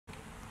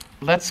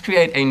let's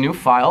create a new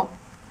file.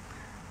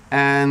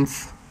 And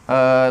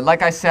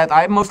like I said,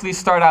 I mostly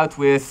start out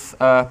with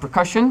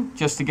percussion,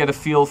 just to get a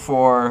feel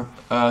for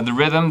the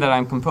rhythm that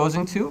I'm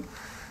composing to.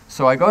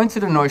 So I go into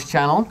the noise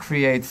channel,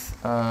 create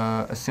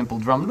a simple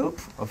drum loop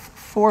of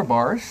 4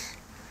 bars,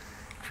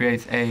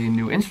 create a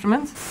new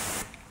instrument,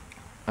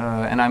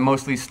 and I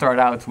mostly start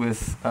out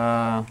with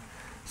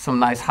some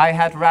nice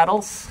hi-hat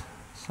rattles.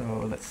 So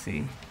let's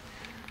see.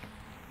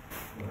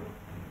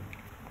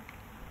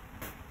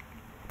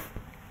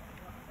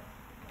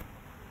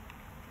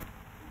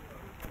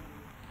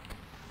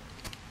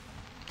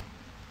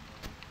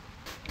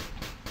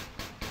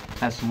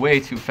 That's way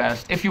too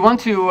fast. If you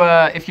want to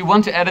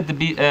edit the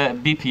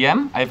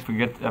BPM, I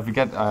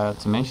forget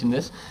to mention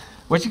this.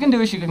 What you can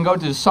do is you can go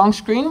to the song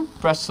screen,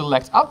 press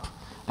select up,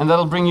 and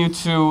that'll bring you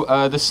to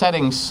the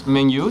settings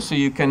menu, so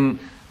you can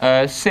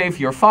save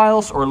your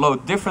files or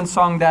load different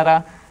song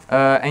data,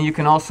 and you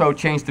can also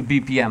change the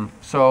BPM.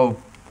 So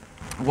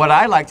what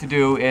I like to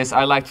do is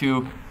I like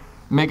to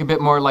make a bit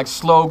more like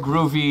slow,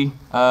 groovy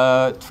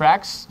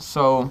tracks.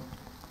 So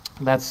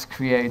let's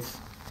create.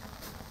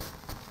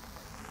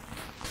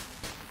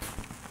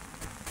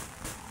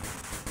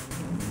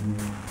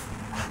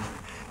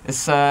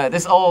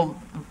 This all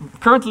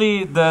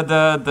currently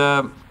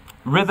the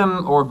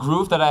rhythm or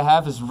groove that I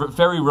have is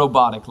very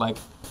robotic. Like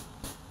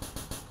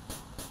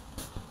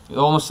it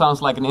almost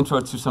sounds like an intro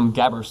to some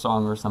Gabber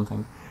song or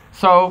something.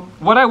 So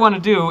what I want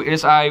to do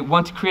is I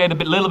want to create a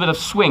little bit of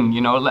swing.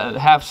 You know,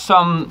 have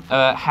some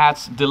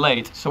hats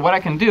delayed. So what I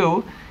can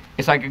do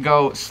is I could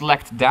go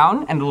select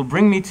down, and it will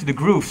bring me to the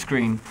groove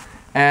screen.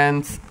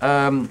 And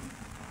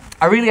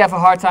I really have a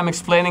hard time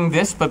explaining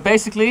this, but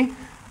basically.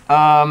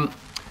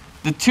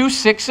 The 2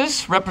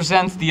 6s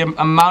represent the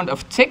amount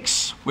of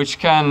ticks, which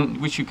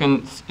you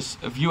can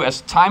view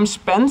as time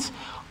spent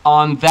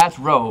on that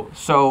row.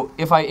 So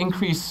if I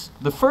increase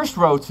the first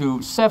row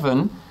to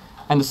 7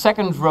 and the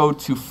second row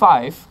to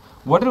 5,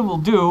 what it will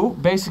do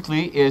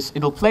basically is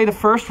it'll play the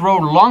first row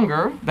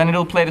longer than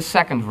it'll play the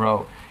second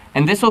row.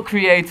 And this will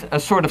create a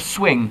sort of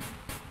swing.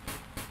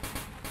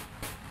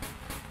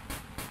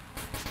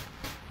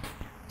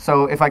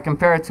 So if I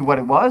compare it to what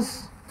it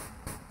was,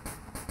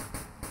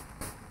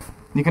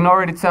 you can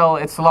already tell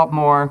it's a lot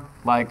more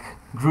like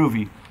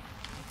groovy.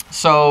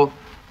 So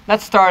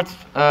let's start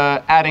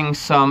adding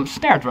some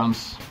snare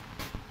drums.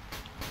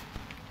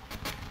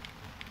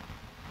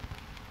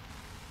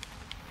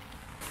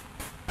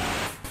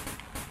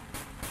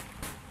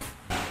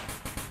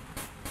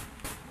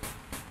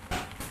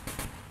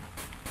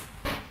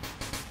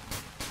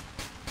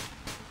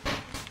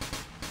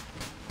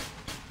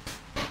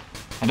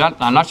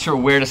 I'm not sure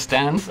where to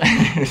stand,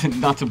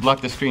 not to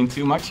block the screen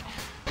too much.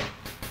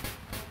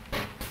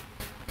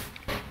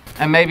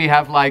 And maybe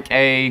have like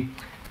the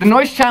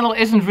noise channel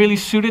isn't really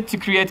suited to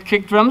create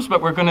kick drums,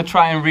 but we're going to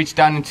try and reach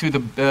down into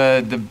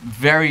the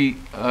very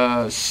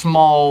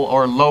small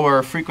or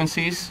lower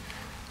frequencies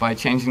by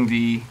changing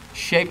the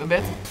shape a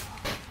bit.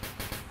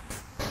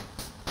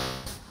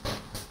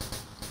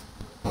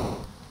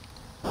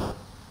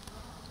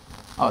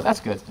 Oh,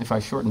 that's good if I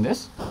shorten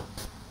this.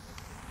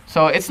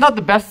 So it's not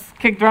the best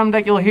kick drum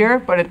that you'll hear,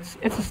 but it's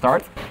a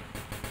start.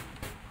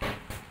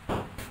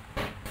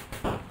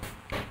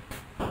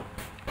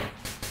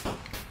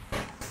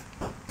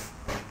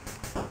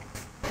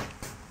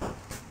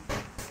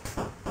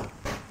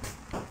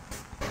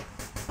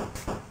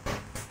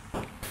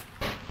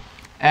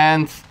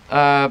 And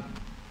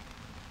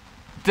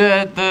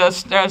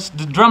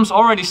the drums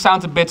already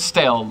sound a bit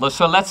stale.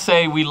 So let's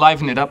say we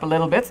liven it up a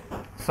little bit.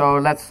 So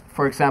let's,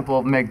 for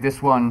example, make this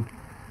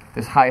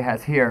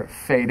hi-hat here,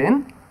 fade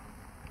in.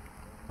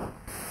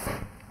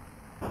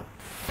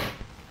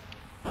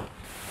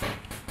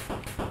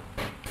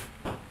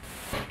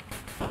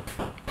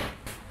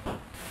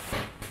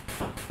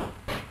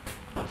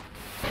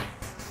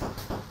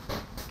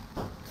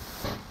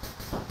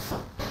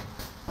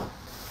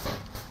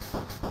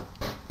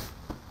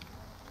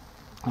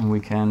 And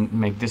we can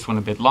make this one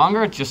a bit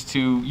longer, just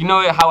to, you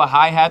know how a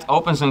hi-hat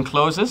opens and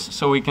closes,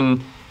 so we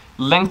can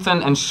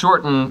lengthen and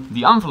shorten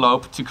the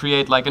envelope to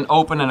create like an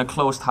open and a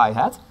closed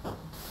hi-hat.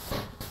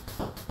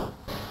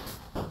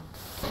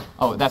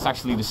 Oh, that's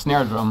actually the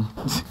snare drum.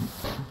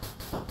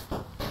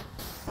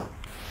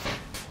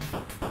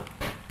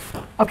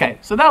 Okay,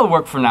 so that'll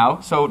work for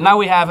now. So now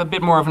we have a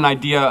bit more of an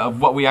idea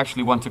of what we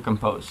actually want to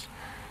compose.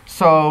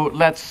 So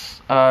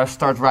let's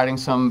start writing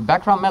some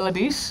background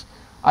melodies.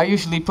 I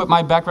usually put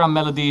my background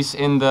melodies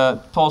in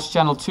the Pulse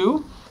Channel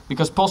 2,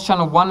 because Pulse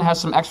Channel 1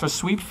 has some extra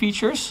sweep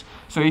features.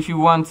 So if you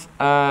want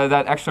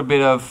that extra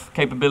bit of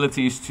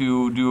capabilities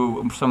to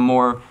do some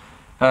more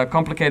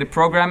complicated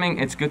programming,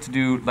 it's good to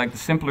do like the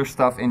simpler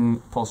stuff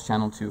in Pulse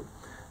Channel 2.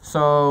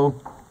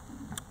 So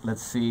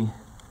let's see.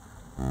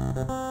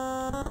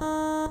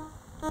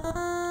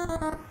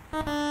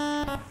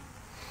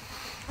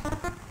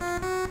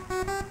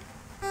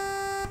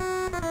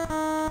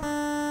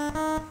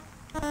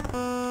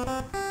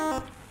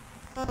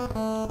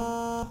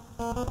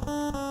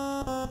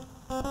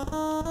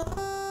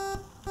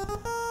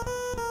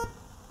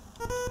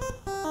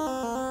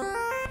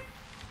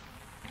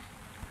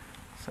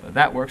 So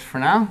that works for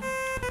now.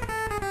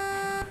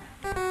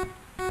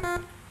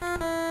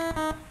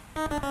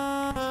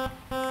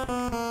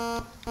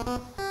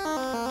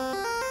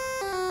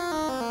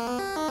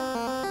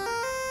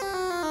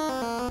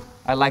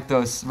 I like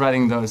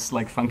writing those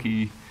like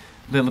funky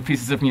little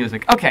pieces of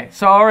music. Okay,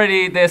 so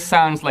already this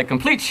sounds like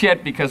complete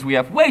shit because we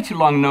have way too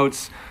long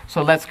notes.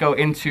 So let's go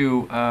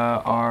into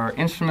our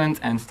instrument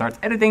and start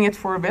editing it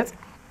for a bit.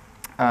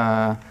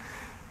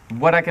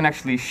 What I can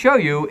actually show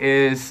you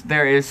is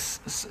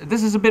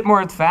this is a bit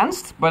more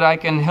advanced, but I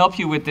can help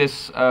you with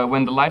this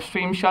when the live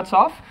stream shuts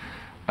off.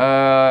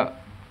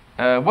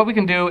 What we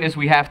can do is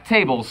we have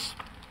tables.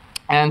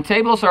 And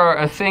tables are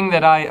a thing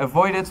that I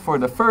avoided for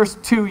the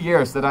first 2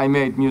 years that I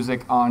made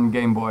music on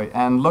Game Boy.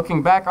 And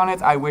looking back on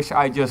it, I wish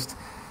I just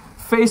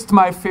faced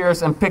my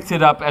fears and picked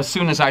it up as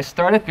soon as I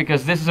started,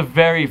 because this is a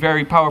very,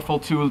 very powerful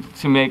tool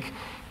to make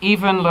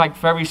even like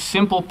very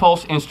simple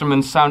pulse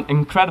instruments sound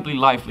incredibly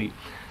lively.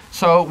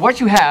 So what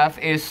you have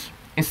is,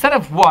 instead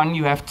of one,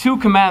 you have 2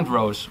 command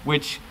rows,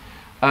 which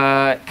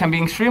can be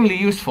extremely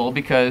useful,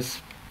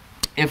 because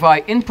if I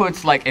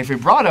input like a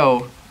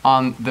vibrato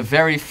on the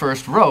very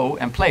first row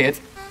and play it,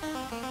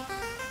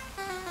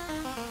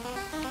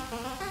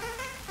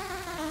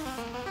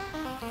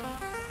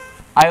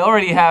 I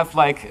already have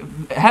like,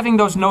 having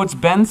those notes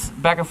bend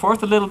back and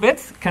forth a little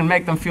bit can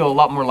make them feel a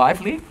lot more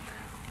lively.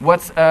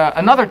 What's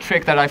another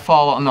trick that I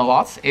fall on a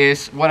lot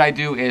is, what I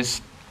do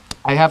is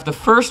I have the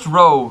first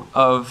row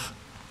of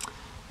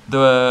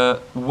the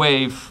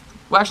wave.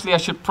 Well, actually I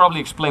should probably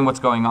explain what's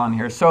going on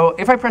here. So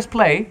if I press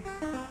play,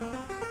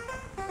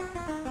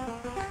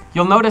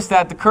 you'll notice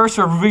that the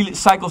cursor really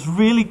cycles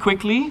really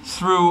quickly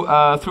through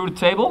the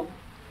table.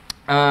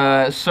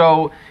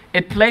 So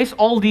it plays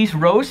all these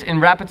rows in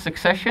rapid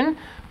succession,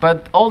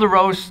 but all the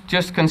rows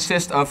just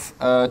consist of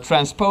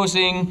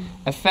transposing,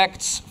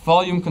 effects,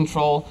 volume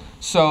control.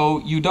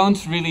 So you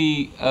don't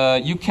really,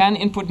 you can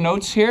input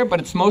notes here, but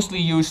it's mostly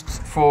used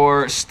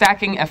for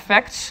stacking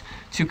effects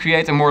to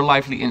create a more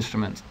lively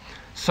instrument.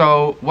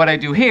 So what I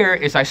do here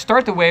is I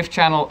start the wave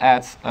channel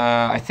at,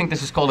 I think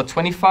this is called a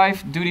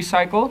 25 duty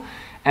cycle,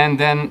 and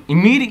then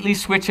immediately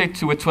switch it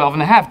to a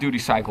 12.5 duty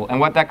cycle. And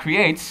what that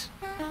creates,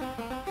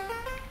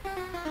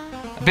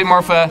 a bit more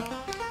of a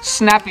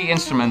snappy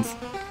instrument.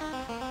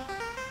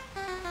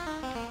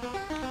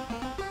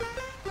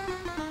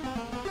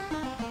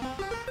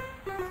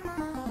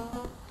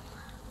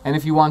 And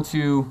if you want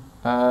to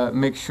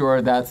make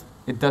sure that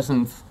it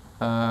doesn't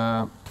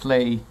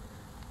play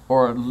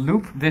or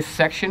loop this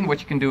section,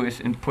 what you can do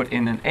is put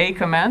in an A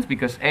command,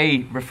 because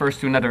A refers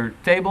to another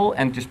table,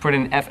 and just put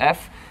in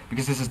FF,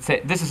 because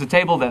this is a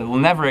table that will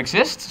never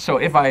exist. So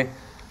if I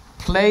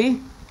play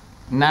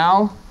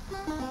now,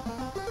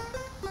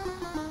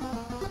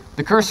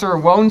 the cursor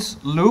won't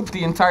loop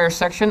the entire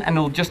section and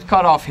it'll just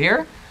cut off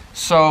here.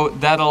 So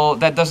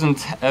that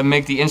doesn't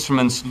make the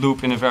instruments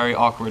loop in a very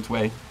awkward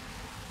way.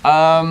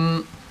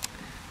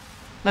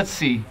 Let's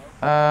see.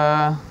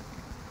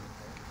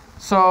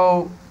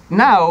 So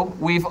now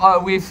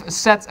we've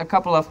set a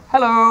couple of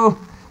hello.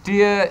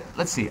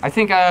 Let's see. I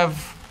think I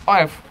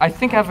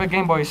have a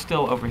Game Boy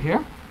still over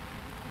here.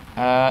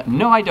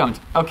 No, I don't.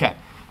 Okay.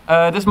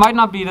 This might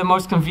not be the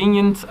most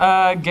convenient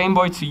Game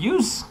Boy to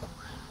use.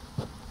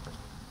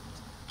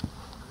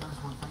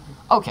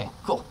 Okay,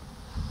 cool.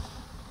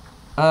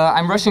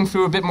 I'm rushing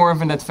through a bit more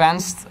of an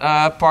advanced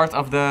part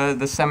of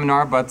the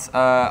seminar, but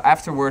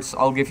afterwards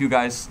I'll give you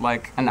guys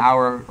like an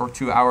hour or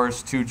 2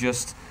 hours to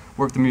just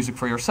work the music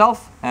for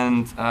yourself,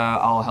 and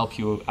I'll help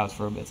you out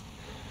for a bit.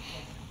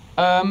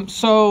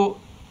 So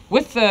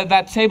with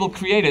that table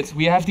created,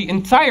 we have the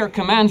entire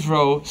commands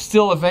row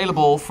still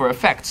available for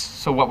effects.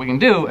 So what we can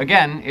do,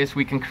 again, is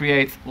we can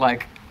create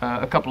like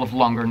a couple of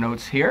longer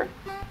notes here.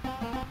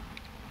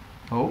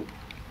 Oh.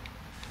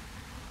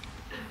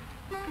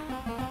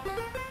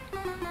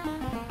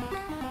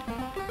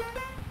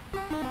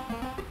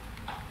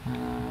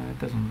 It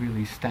doesn't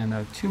really stand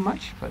out too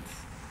much, but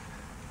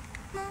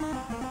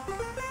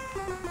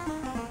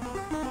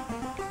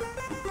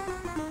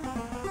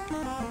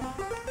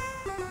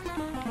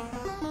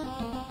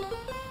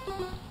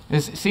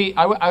see,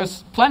 I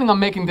was planning on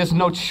making this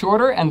note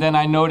shorter, and then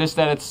I noticed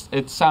that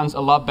it sounds a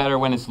lot better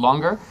when it's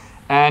longer.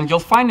 And you'll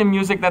find in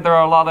music that there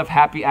are a lot of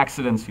happy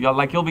accidents.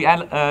 You'll be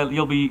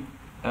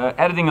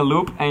editing a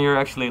loop, and you're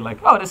actually like,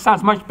 oh, this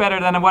sounds much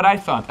better than what I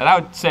thought. And I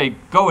would say,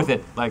 go with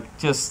it. Like,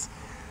 just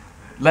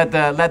let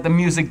the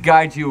music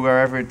guide you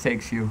wherever it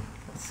takes you.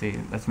 Let's see.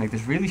 Let's make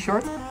this really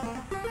short.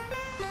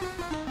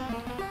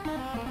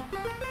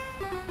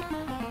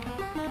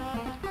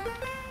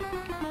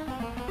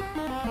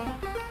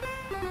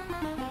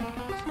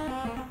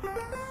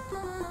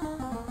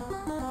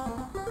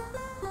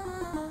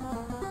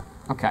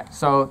 Okay,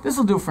 so this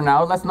will do for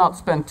now. Let's not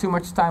spend too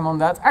much time on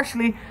that.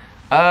 Actually,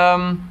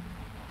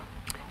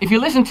 if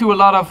you listen to a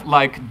lot of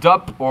like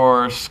dub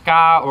or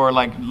ska or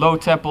like low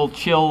tempo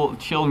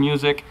chill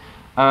music,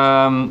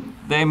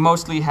 they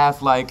mostly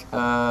have like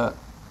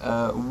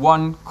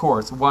one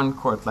chord,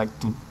 like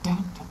dun,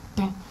 dun, dun,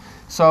 dun.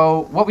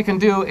 So what we can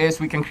do is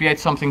we can create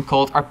something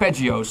called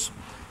arpeggios.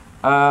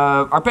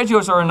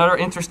 Arpeggios are another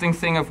interesting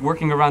thing of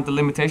working around the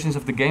limitations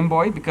of the Game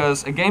Boy,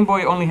 because a Game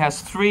Boy only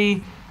has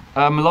 3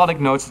 melodic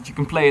notes that you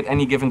can play at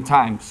any given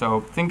time.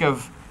 So think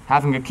of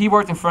having a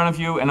keyboard in front of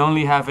you and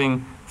only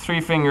having 3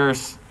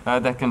 fingers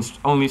that can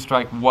only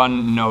strike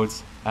 1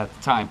 note at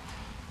a time.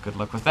 Good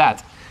luck with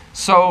that.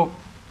 So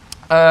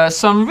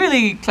some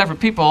really clever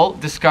people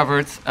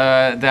discovered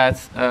that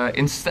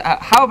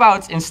how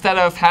about instead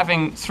of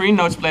having 3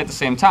 notes play at the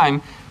same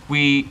time,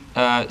 we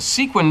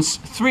sequence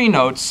 3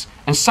 notes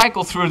and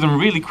cycle through them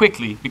really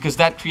quickly, because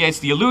that creates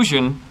the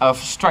illusion of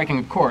striking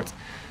a chord.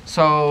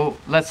 So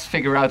let's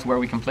figure out where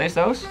we can place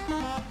those.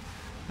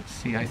 Let's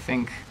see, I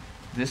think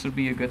this would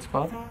be a good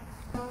spot.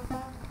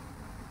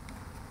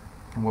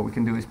 And what we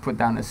can do is put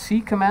down a C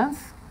command.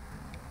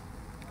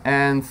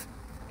 And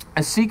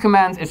a C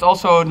command is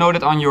also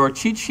noted on your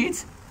cheat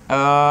sheet.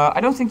 I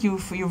don't think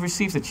you've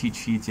received a cheat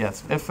sheet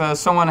yet. If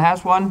someone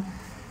has one,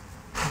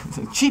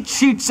 cheat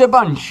sheet's a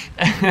bunch.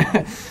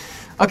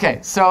 Okay,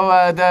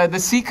 so the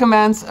C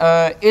command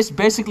is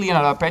basically an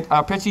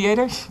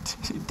arpeggiator.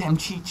 Damn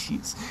cheat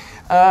sheets.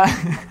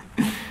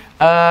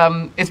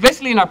 It's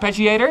basically an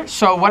arpeggiator.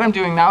 So what I'm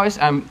doing now is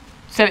I'm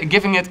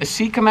giving it a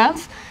C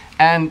command,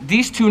 and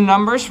these 2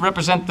 numbers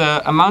represent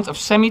the amount of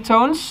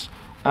semitones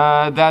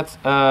that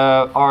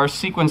are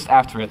sequenced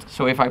after it.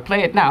 So if I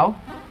play it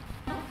now,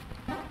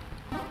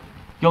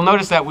 you'll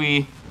notice that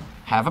we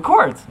have a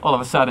chord all of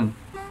a sudden.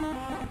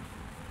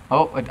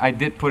 Oh, I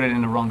did put it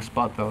in the wrong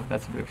spot though.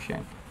 That's a bit of a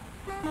shame.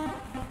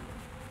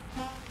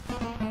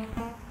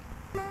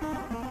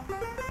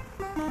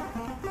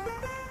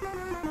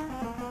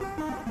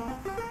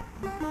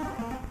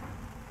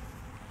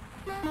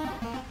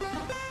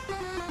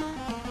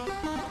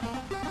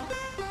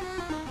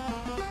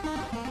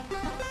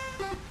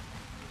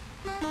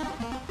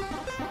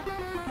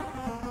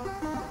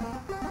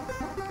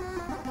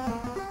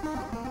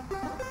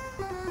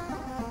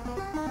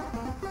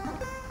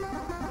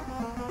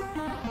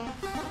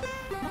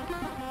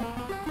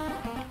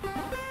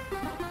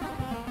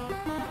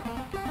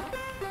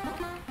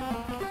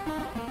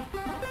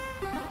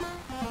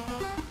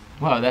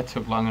 Wow, that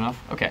took long enough.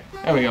 Okay,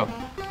 there we go.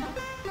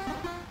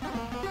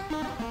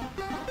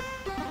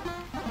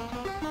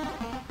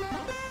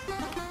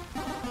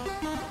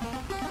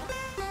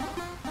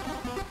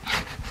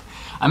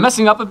 I'm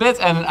messing up a bit,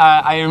 and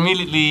I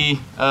immediately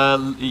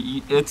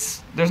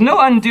there's no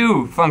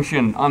undo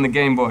function on the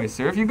Game Boy.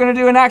 So if you're going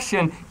to do an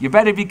action, you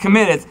better be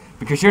committed,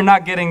 because you're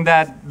not getting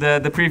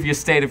the previous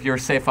state of your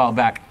save file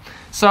back.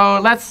 So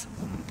let's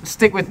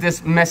stick with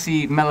this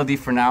messy melody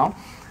for now.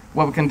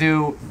 What we can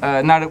do,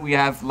 now that we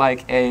have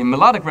like a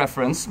melodic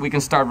reference, we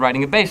can start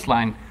writing a bass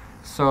line.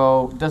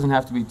 So it doesn't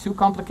have to be too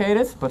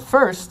complicated, but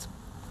first,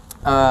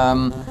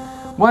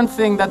 one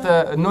thing that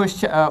the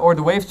noise or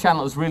the wave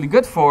channel is really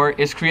good for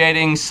is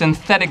creating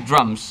synthetic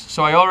drums.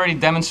 So I already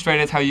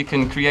demonstrated how you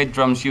can create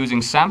drums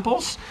using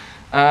samples,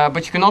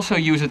 but you can also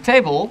use a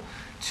table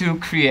to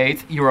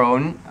create your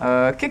own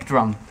kick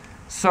drum.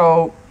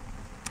 So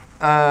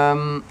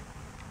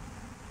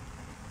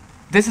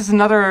this is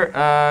another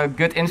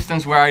good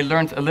instance where I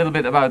learned a little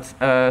bit about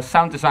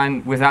sound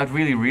design without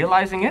really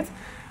realizing it.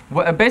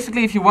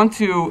 Basically, if you want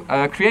to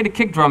create a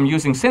kick drum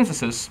using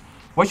synthesis,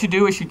 what you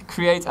do is you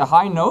create a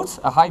high note,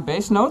 a high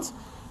bass note,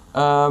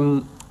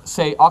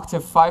 say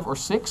octave 5 or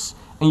 6,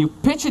 and you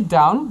pitch it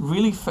down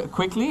really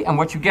quickly, and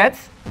what you get,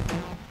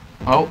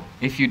 oh,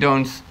 if you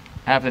don't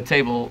have the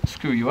table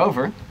screw you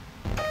over,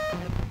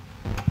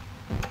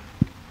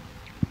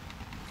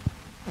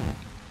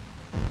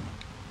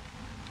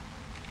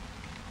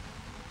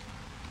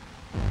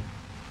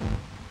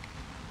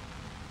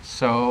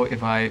 so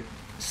if I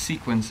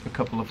sequence a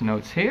couple of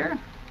notes here,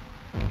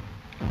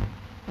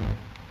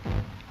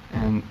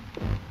 and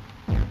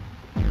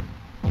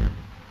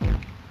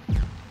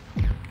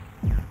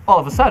all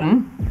of a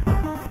sudden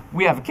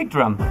we have a kick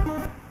drum.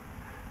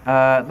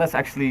 Let's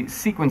actually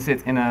sequence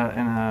it in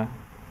a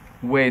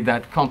way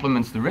that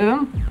complements the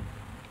rhythm.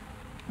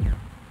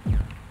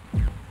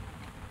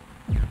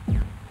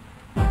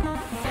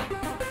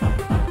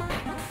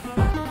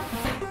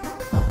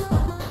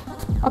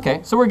 Okay,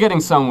 so we're getting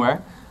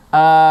somewhere.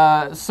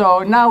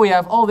 So now we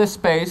have all this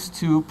space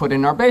to put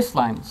in our bass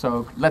line.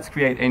 So let's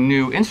create a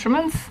new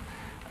instrument,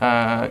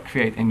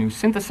 create a new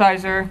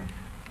synthesizer,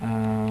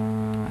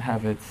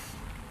 have it.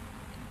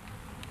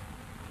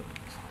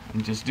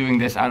 I'm just doing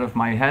this out of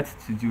my head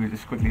to do it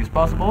as quickly as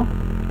possible.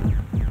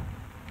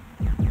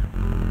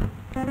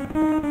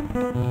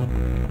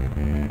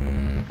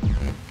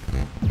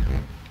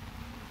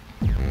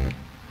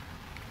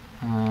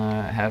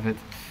 Have it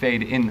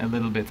fade in a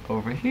little bit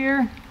over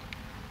here.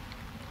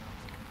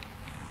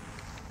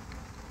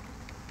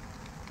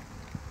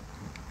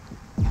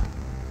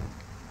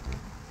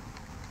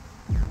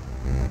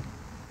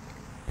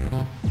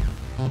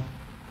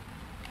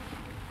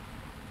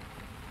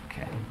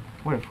 Okay,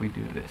 what if we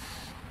do this?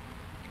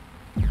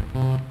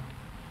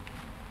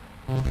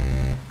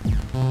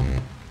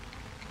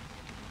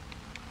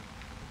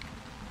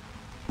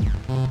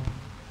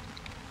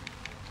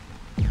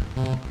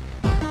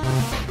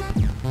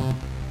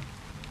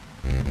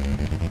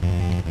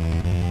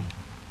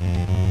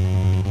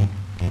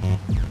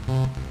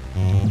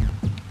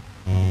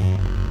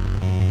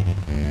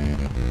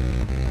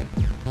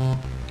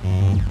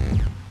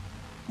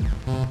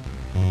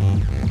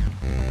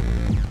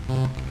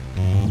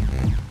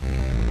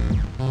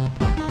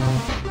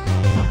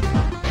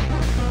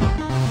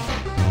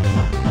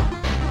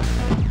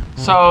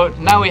 So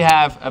now we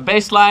have a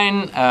bass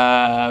line,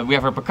 we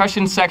have a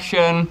percussion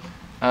section.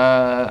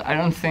 I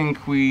don't think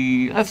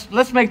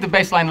let's make the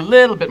bass line a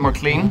little bit more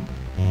clean.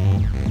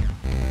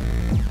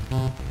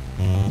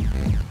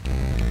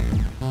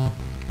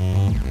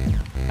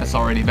 That's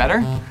already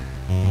better.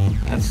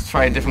 Let's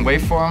try a different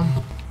waveform.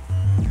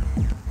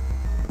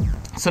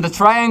 So the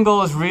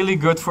triangle is really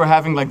good for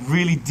having like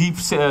really deep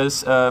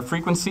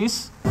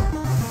frequencies.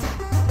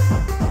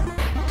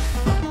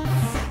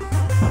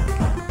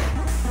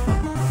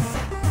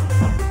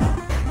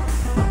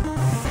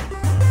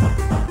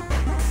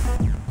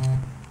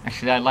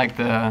 Actually, I like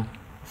the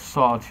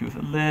sawtooth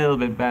a little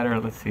bit better.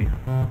 Let's see.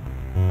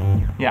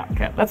 Yeah,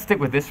 okay, let's stick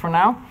with this for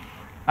now.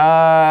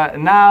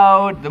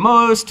 Now, the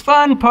most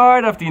fun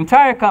part of the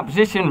entire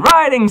composition,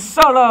 writing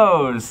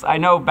solos! I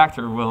know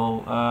Bacter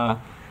will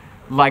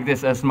like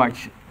this as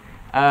much.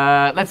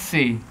 Let's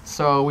see.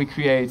 So we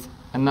create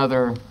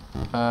another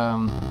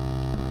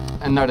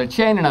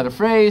chain, another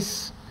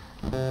phrase.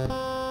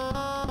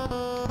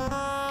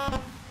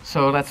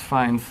 So let's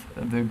find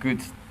the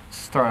good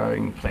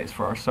starting place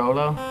for our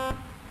solo.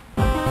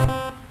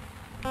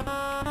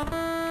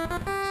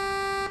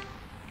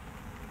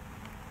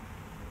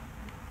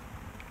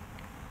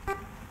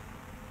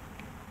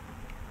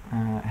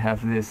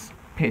 Have this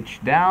pitch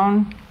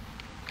down,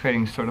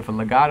 creating sort of a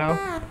legato.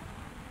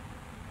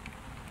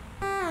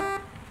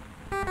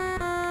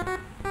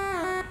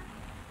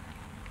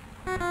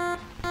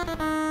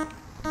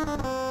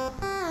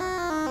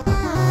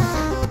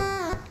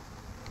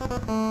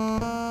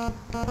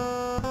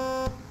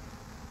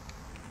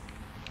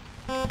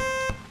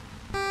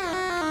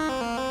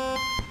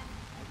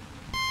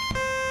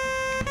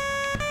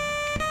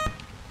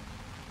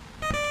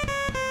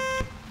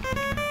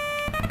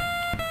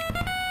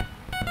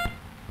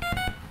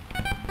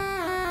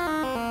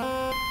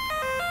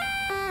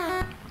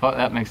 Oh,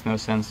 that makes no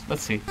sense.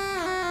 Let's see.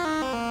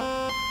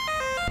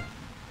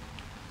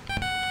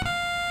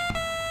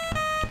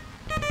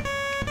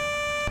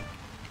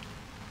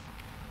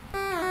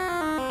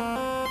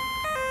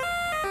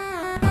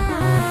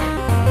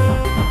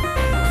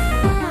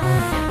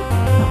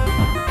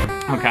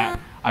 Okay,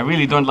 I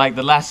really don't like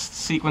the last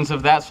sequence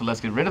of that, so let's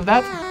get rid of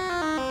that.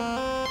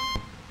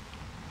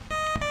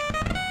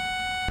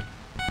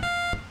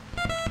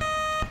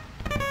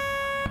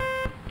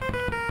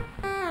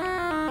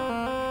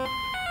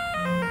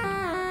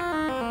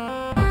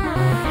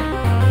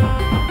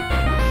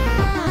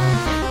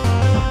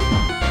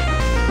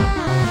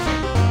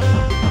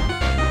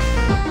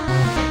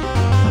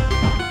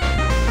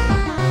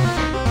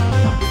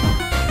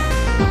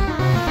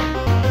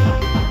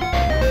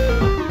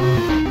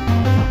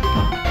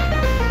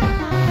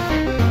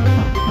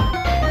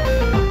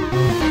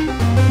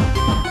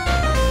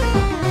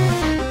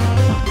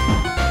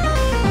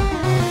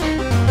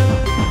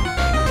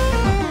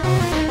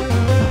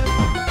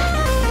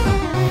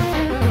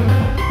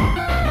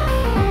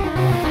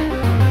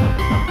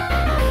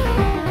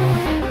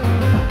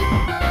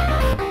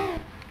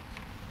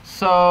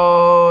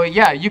 So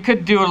yeah, you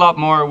could do a lot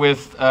more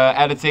with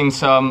editing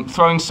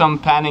throwing some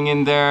panning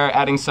in there,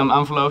 adding some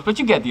envelopes, but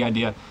you get the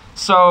idea.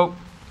 So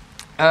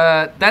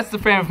that's the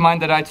frame of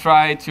mind that I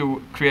try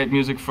to create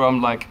music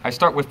from. Like, I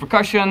start with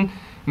percussion,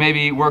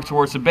 maybe work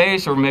towards the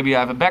bass, or maybe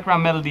I have a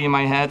background melody in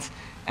my head,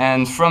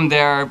 and from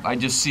there I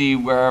just see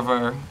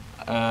wherever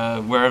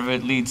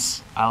it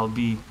leads, I'll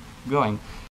be going.